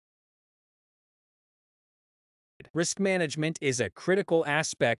Risk management is a critical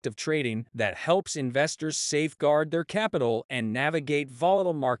aspect of trading that helps investors safeguard their capital and navigate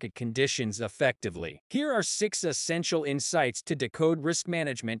volatile market conditions effectively. Here are 6 essential insights to decode risk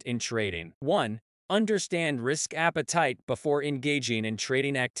management in trading. 1. Understand risk appetite before engaging in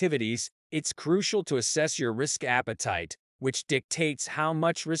trading activities. It's crucial to assess your risk appetite, which dictates how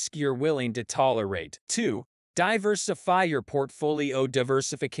much risk you're willing to tolerate. 2. Diversify your portfolio.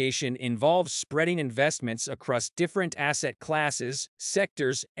 Diversification involves spreading investments across different asset classes,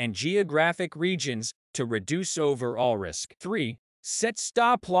 sectors, and geographic regions to reduce overall risk. 3. Set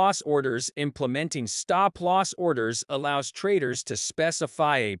stop-loss orders. Implementing stop-loss orders allows traders to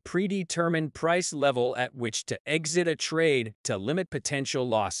specify a predetermined price level at which to exit a trade to limit potential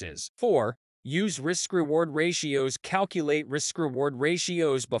losses. 4. Use risk-reward ratios. Calculate risk-reward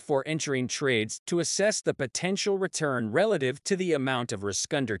ratios before entering trades to assess the potential return relative to the amount of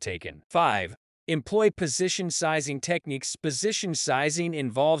risk undertaken. 5. Employ position sizing techniques. Position sizing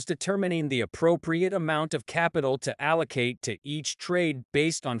involves determining the appropriate amount of capital to allocate to each trade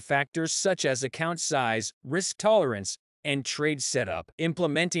based on factors such as account size, risk tolerance, and trade setup.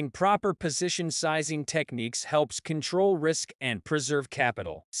 Implementing proper position sizing techniques helps control risk and preserve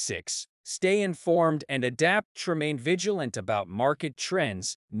capital. 6. Stay informed and adapt. Remain vigilant about market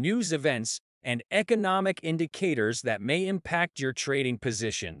trends, news events, and economic indicators that may impact your trading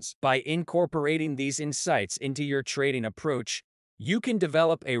positions. By incorporating these insights into your trading approach, you can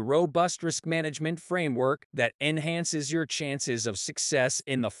develop a robust risk management framework that enhances your chances of success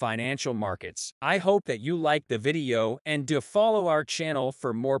in the financial markets. I hope that you liked the video and do follow our channel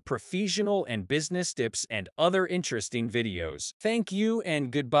for more professional and business tips and other interesting videos. Thank you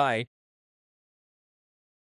and goodbye.